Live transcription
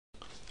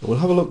We'll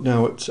have a look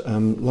now at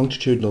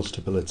longitudinal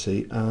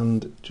stability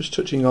and just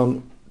touching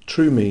on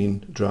true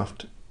mean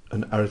draft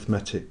and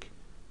arithmetic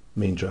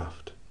mean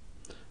draft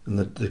and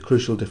the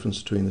crucial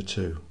difference between the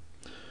two.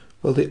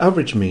 Well, the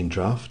average mean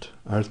draft,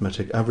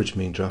 arithmetic average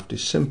mean draft,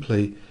 is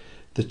simply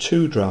the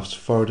two drafts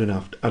forward and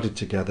aft added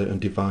together and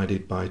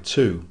divided by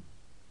 2.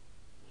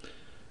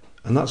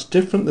 And that's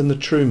different than the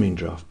true mean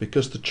draft,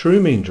 because the true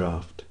mean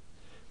draft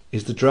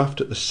is the draft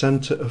at the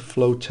centre of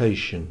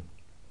flotation,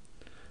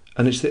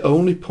 and it's the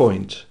only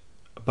point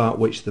about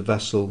which the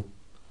vessel,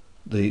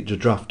 the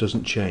draft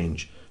doesn't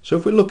change. So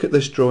if we look at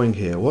this drawing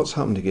here, what's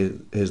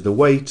happening is the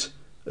weight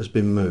has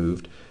been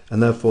moved,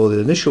 and therefore the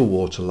initial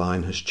water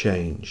line has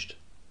changed.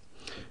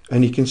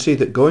 And you can see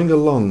that going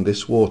along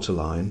this water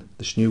line,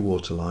 this new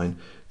water line,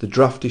 the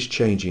draft is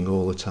changing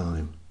all the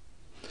time.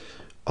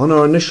 On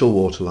our initial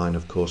water line,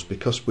 of course,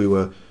 because we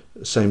were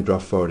the same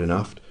draft forward and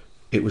aft,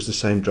 it was the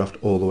same draft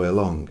all the way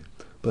along.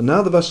 But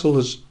now the vessel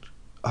has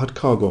had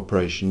cargo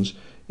operations,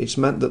 it's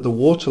meant that the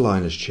water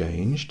line has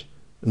changed.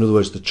 In other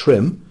words, the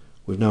trim,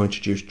 we've now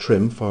introduced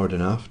trim forward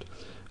and aft,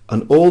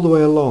 and all the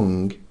way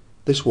along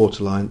this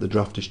water line the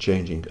draft is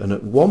changing, and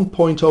at one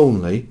point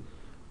only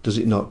does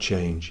it not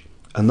change,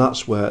 and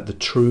that's where the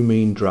true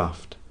mean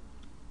draft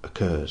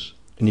occurs.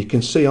 And you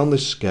can see on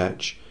this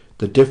sketch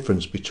the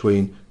difference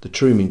between the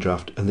true mean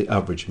draft and the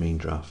average mean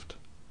draft.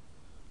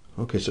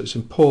 Okay, so it's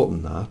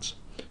important that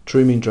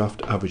true mean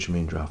draft, average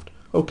mean draft.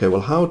 Okay,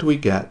 well, how do we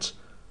get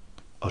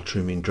our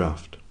true mean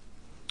draft?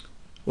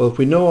 Well, if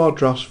we know our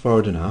drafts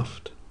forward and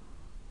aft,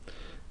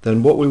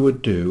 then what we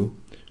would do,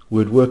 we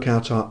would work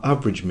out our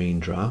average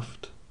mean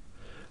draft,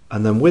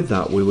 and then with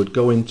that we would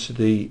go into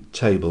the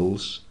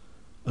tables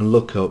and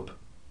look up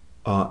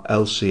our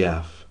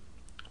LCF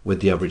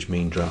with the average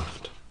mean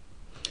draft.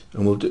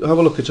 And we'll have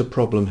a look at a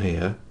problem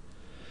here.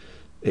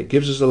 It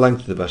gives us the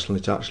length of the vessel,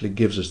 and it actually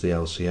gives us the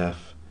LCF,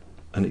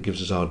 and it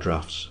gives us our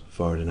drafts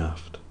forward and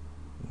aft.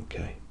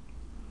 Okay.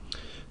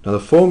 Now the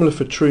formula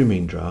for true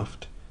mean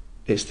draft,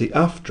 it's the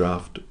aft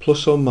draft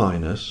plus or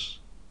minus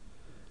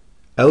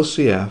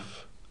LCF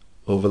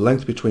over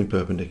length between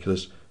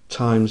perpendiculars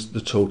times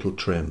the total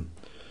trim.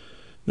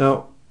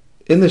 Now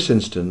in this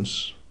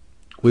instance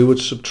we would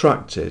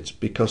subtract it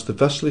because the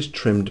vessel is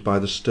trimmed by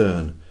the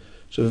stern.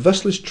 So if the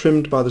vessel is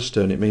trimmed by the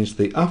stern, it means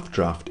the aft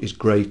draft is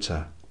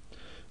greater.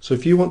 So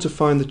if you want to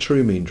find the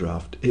true mean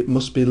draft, it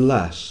must be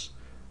less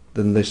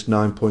than this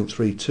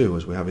 9.32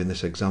 as we have in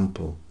this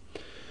example.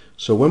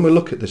 So when we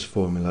look at this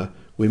formula,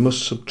 we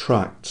must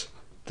subtract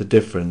the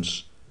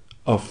difference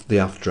of the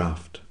aft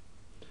draft.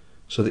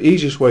 So the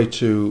easiest way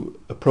to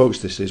approach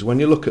this is, when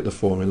you look at the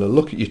formula,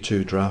 look at your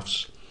two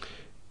drafts.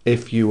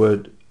 If you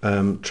were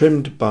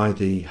trimmed by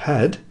the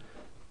head,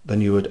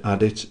 then you would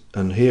add it,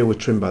 and here we're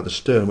trimmed by the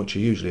stern, which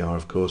you usually are,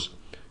 of course,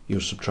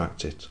 you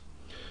subtract it.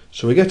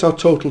 So we get our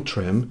total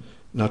trim.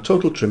 Now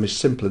total trim is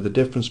simply the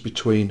difference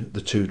between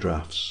the two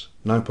drafts,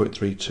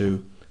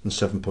 9.32 and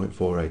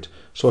 7.48.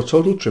 So our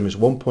total trim is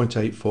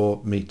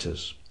 1.84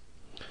 meters.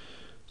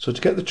 So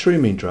to get the true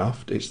mean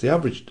draft, it's the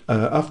average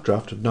aft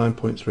draft of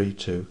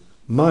 9.32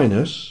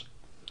 minus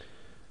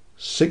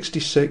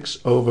 66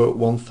 over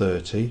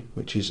 130,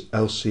 which is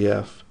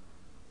LCF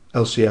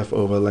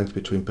over length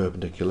between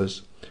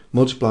perpendiculars,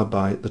 multiplied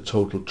by the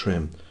total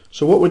trim.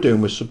 So what we're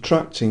doing, we're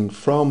subtracting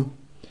from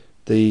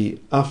the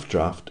aft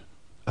draft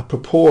a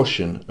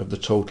proportion of the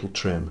total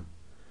trim,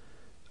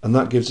 and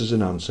that gives us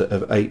an answer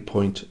of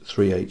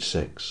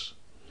 8.386.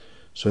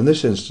 So in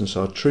this instance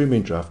our true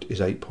mean draft is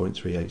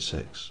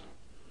 8.386.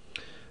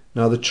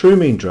 Now the true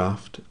mean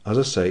draft, as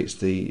I say, it's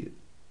the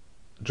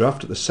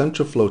draft at the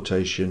centre of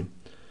flotation,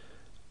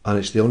 and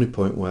it's the only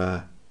point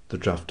where the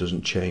draft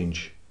doesn't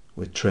change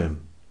with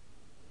trim.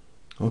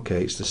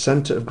 Okay, it's the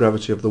centre of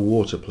gravity of the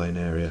water plane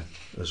area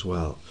as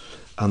well.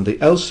 And the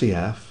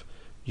LCF,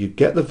 you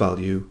get the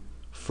value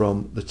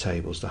from the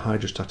tables, the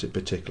hydrostatic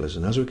particulars,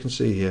 and as we can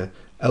see here,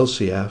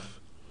 LCF,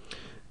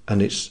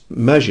 and it's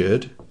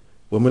measured,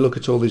 when we look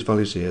at all these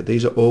values here,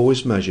 these are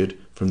always measured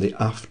from the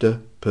after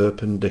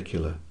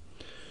perpendicular.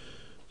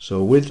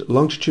 So with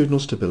longitudinal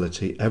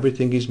stability,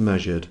 everything is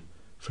measured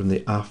from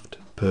the aft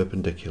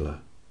perpendicular.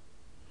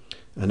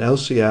 And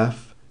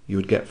LCF you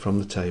would get from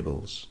the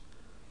tables.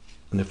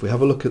 And if we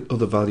have a look at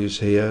other values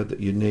here that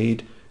you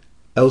need,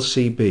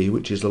 LCB,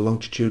 which is the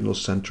longitudinal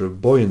centre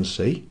of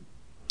buoyancy,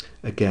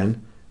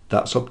 again,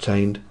 that's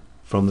obtained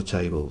from the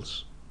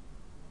tables.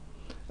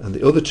 And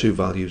the other two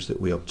values that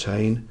we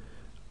obtain,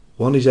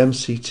 one is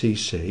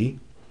MCTC.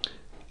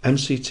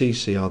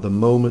 MCTC are the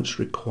moments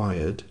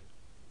required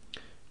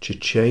to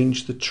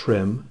change the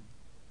trim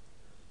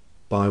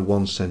by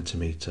 1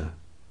 centimetre.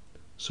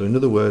 So in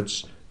other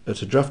words,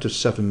 at a draft of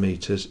 7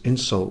 meters in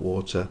salt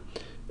water,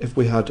 if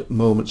we had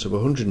moments of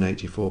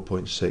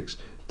 184.6,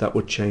 that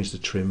would change the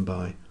trim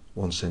by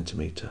 1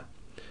 centimetre.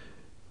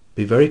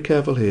 Be very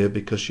careful here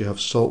because you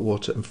have salt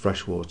water and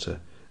fresh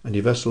water, and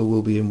your vessel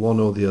will be in one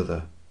or the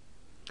other,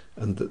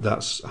 and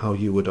that's how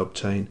you would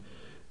obtain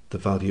the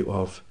value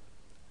of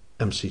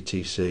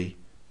MCTC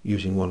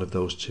using one of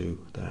those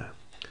two there.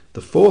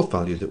 The fourth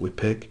value that we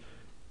pick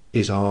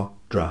is our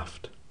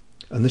draft.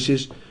 And this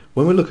is,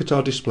 when we look at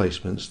our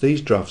displacements,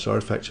 these drafts are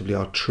effectively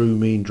our true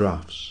mean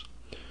drafts.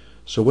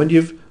 So when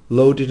you've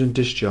loaded and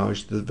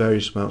discharged the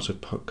various amounts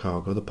of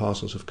cargo, the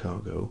parcels of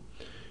cargo,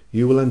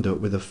 you will end up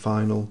with a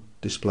final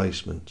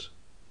displacement.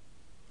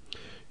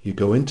 You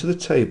go into the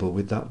table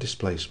with that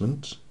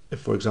displacement.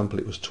 If, for example,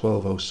 it was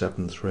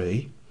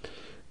 12073,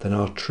 then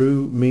our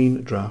true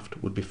mean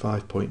draft would be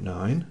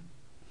 5.9.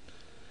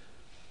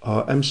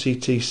 Our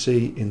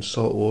MCTC in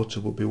salt water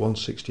would be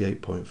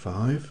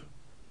 168.5.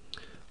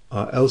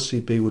 Our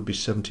LCB would be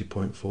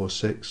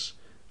 70.46,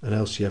 and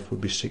LCF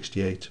would be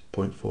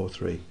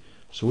 68.43.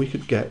 So we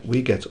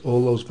get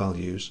all those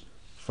values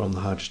from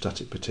the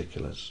hydrostatic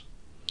particulars.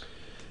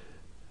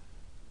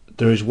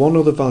 There is one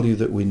other value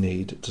that we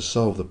need to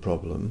solve the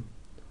problem.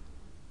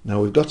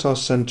 Now we've got our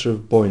centre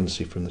of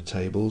buoyancy from the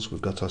tables, we've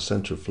got our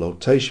centre of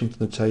flotation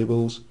from the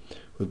tables,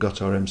 we've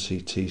got our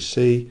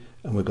MCTC,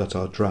 and we've got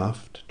our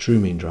draft, true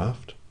mean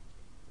draft.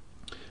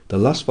 The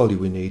last value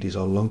we need is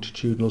our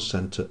longitudinal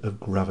centre of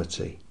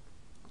gravity,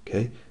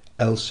 okay,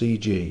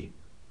 LCG,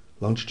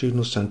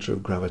 longitudinal centre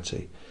of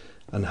gravity.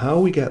 And how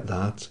we get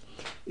that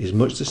is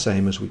much the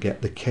same as we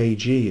get the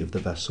kg of the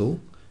vessel,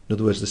 in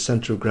other words the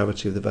centre of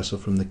gravity of the vessel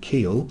from the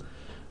keel.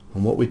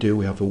 And what we do,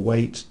 we have a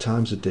weight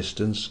times a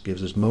distance,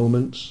 gives us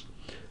moments,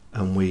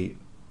 and we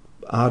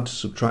add,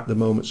 subtract the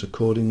moments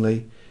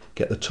accordingly,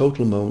 get the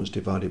total moments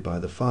divided by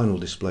the final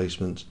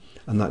displacement,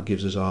 and that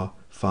gives us our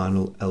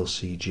final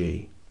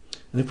LCG.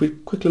 And if we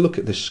quickly look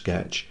at this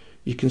sketch,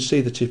 you can see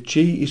that if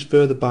G is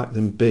further back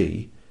than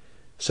B,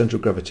 centre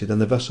of gravity, then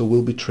the vessel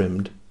will be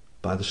trimmed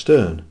by the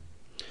stern.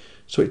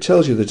 So it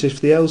tells you that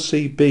if the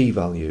LCB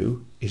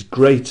value is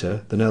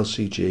greater than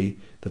LCG,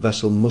 the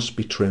vessel must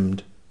be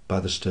trimmed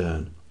by the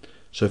stern.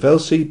 So if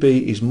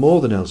LCB is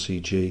more than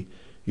LCG,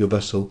 your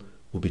vessel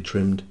will be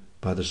trimmed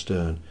by the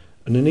stern.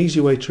 And an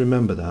easy way to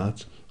remember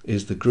that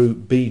is the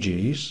group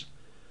BGs.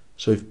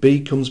 So if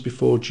B comes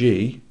before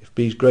G, if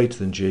B is greater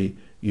than G,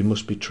 you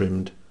must be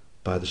trimmed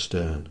by the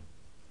stern.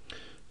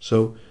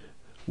 So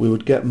we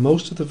would get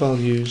most of the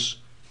values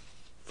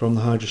from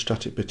the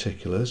hydrostatic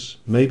particulars,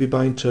 maybe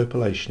by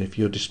interpolation. If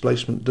your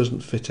displacement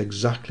doesn't fit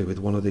exactly with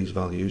one of these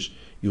values,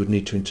 you would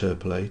need to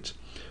interpolate.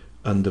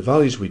 And the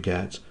values we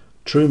get: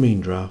 true mean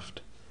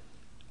draft,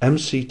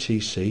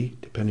 MCTC,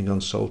 depending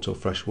on salt or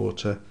fresh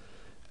water,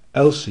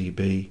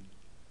 LCB,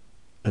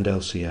 and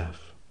LCF.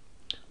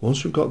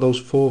 Once we've got those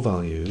four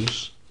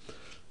values,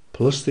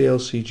 plus the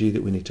LCG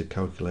that we need to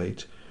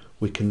calculate,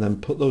 we can then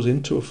put those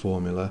into a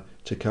formula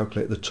to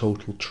calculate the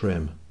total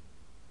trim.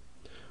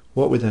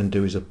 What we then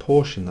do is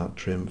apportion that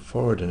trim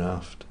forward and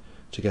aft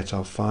to get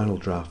our final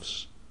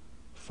drafts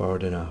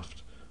forward and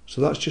aft. So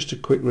that's just a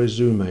quick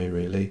resume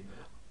really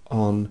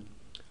on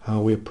how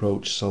we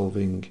approach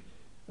solving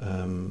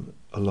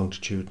a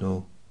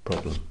longitudinal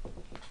problem.